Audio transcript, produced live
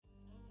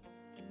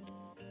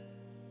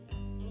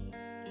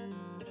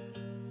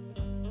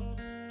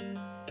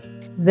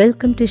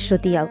Welcome to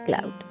Shruti Out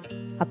Loud,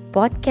 a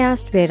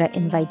podcast where I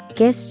invite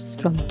guests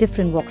from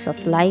different walks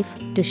of life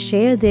to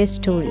share their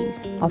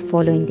stories of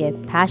following their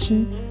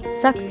passion,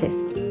 success,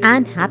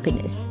 and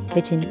happiness,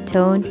 which in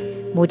turn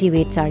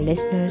motivates our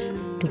listeners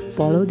to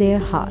follow their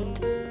heart.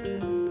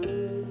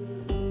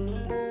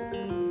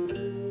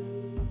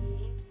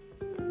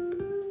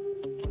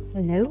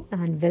 Hello,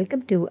 and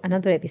welcome to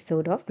another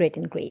episode of Grit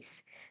and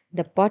Grace,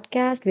 the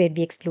podcast where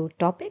we explore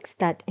topics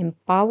that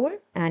empower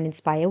and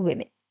inspire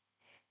women.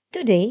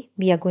 Today,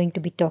 we are going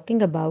to be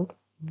talking about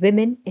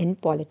women in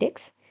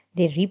politics,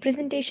 their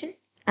representation,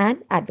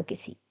 and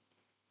advocacy.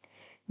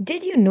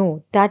 Did you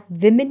know that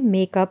women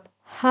make up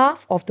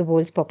half of the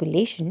world's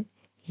population,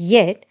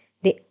 yet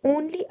they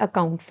only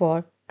account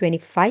for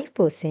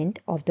 25%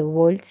 of the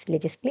world's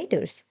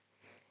legislators?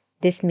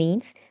 This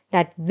means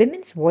that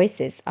women's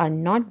voices are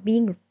not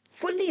being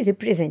fully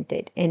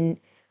represented in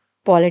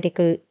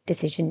political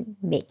decision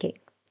making,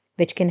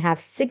 which can have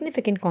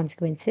significant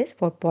consequences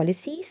for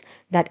policies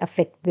that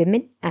affect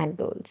women and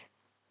girls.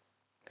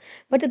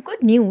 But the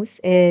good news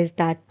is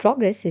that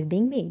progress is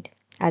being made.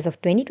 As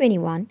of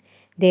 2021,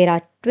 there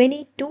are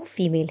 22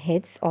 female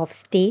heads of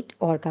state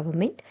or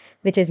government,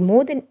 which is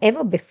more than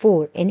ever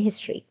before in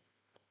history.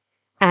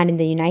 And in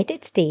the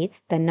United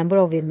States, the number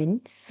of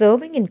women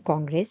serving in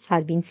Congress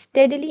has been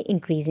steadily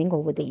increasing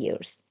over the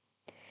years.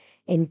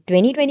 In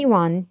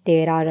 2021,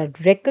 there are a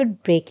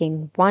record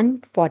breaking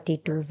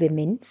 142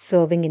 women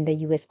serving in the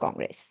US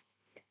Congress,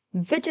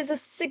 which is a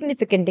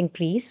significant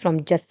increase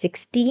from just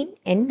 16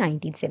 in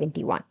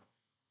 1971.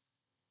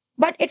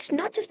 But it's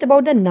not just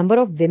about the number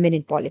of women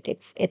in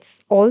politics,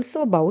 it's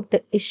also about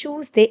the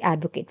issues they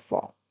advocate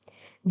for.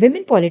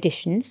 Women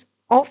politicians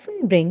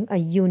often bring a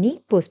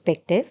unique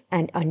perspective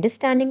and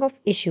understanding of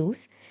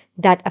issues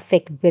that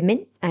affect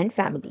women and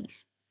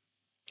families.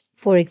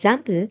 For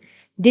example,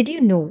 did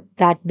you know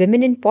that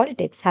women in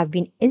politics have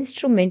been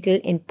instrumental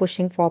in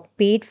pushing for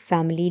paid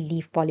family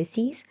leave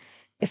policies,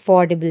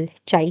 affordable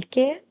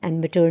childcare,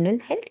 and maternal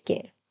health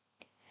care?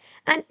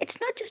 And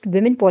it's not just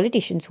women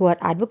politicians who are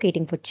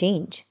advocating for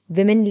change.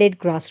 Women led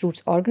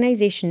grassroots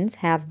organizations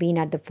have been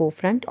at the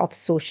forefront of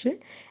social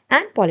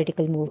and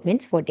political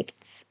movements for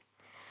decades,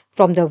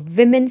 from the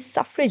women's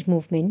suffrage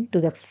movement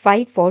to the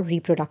fight for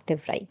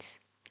reproductive rights.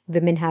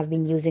 Women have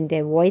been using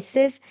their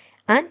voices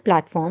and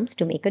platforms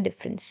to make a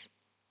difference.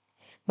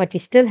 But we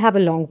still have a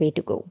long way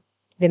to go.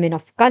 Women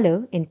of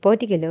color, in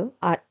particular,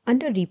 are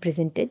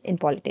underrepresented in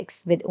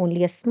politics, with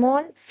only a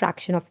small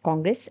fraction of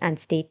Congress and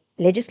state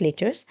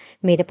legislatures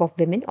made up of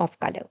women of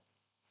color.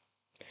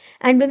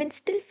 And women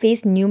still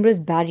face numerous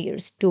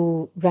barriers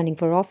to running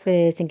for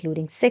office,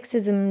 including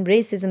sexism,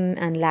 racism,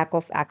 and lack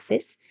of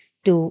access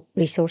to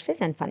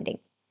resources and funding.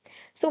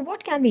 So,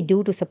 what can we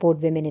do to support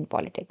women in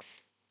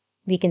politics?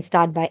 We can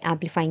start by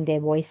amplifying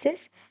their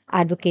voices,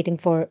 advocating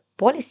for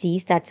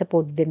policies that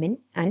support women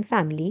and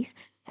families,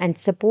 and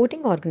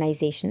supporting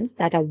organizations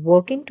that are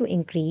working to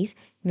increase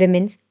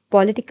women's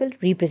political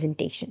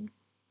representation.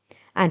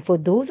 And for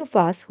those of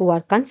us who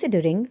are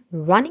considering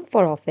running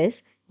for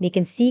office, we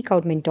can seek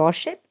out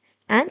mentorship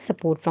and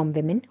support from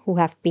women who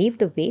have paved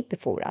the way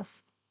before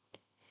us.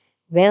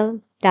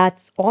 Well,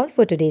 that's all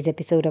for today's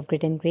episode of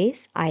Grit and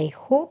Grace. I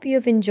hope you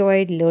have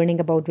enjoyed learning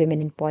about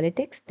women in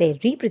politics, their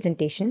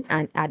representation,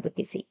 and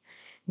advocacy.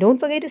 Don't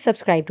forget to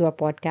subscribe to our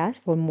podcast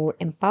for more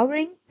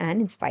empowering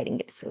and inspiring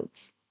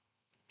episodes.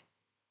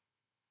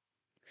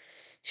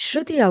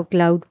 Shruti Out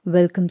Loud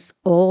welcomes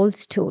all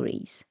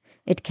stories.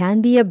 It can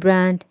be a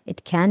brand,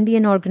 it can be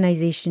an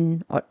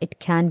organization, or it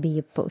can be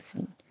a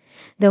person.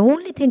 The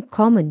only thing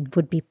common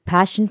would be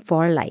passion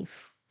for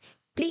life.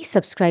 Please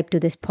subscribe to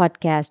this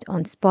podcast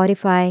on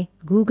Spotify,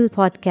 Google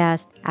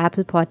Podcast,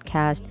 Apple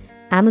Podcast,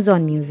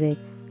 Amazon Music,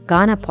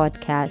 Ghana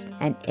Podcast,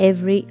 and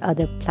every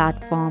other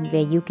platform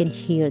where you can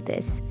hear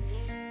this.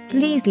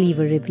 Please leave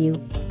a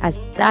review as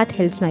that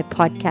helps my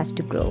podcast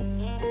to grow.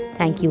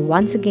 Thank you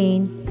once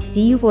again.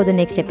 See you for the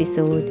next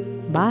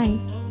episode.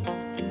 Bye.